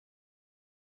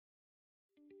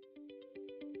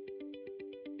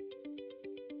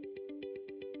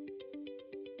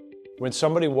When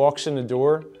somebody walks in the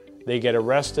door, they get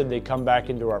arrested, they come back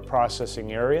into our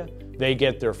processing area, they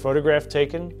get their photograph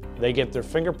taken, they get their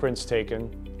fingerprints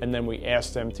taken, and then we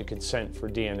ask them to consent for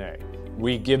DNA.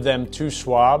 We give them 2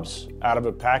 swabs out of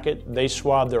a packet. They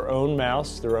swab their own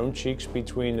mouths, their own cheeks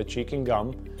between the cheek and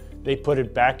gum. They put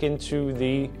it back into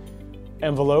the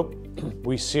envelope.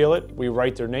 We seal it, we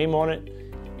write their name on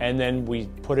it, and then we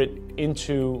put it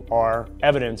into our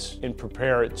evidence and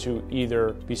prepare it to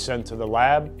either be sent to the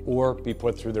lab or be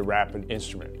put through the rapid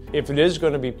instrument. If it is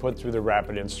going to be put through the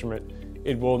rapid instrument,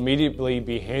 it will immediately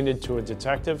be handed to a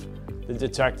detective. The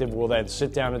detective will then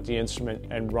sit down at the instrument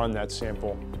and run that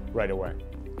sample right away.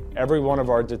 Every one of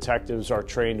our detectives are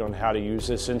trained on how to use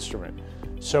this instrument.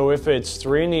 So if it's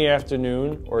 3 in the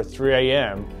afternoon or 3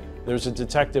 a.m., there's a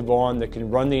detective on that can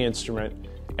run the instrument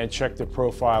and check the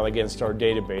profile against our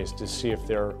database to see if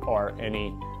there are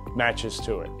any matches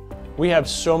to it. We have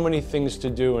so many things to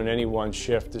do in any one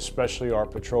shift, especially our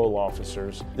patrol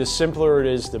officers. The simpler it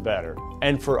is, the better.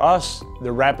 And for us,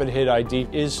 the Rapid Hit ID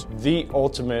is the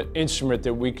ultimate instrument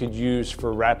that we could use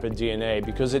for rapid DNA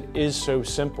because it is so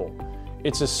simple.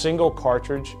 It's a single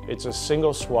cartridge, it's a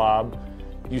single swab,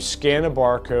 you scan a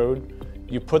barcode,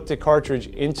 you put the cartridge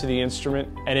into the instrument,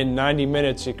 and in 90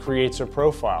 minutes it creates a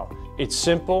profile. It's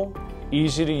simple,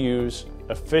 easy to use,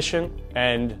 efficient,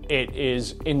 and it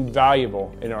is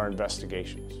invaluable in our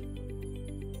investigations.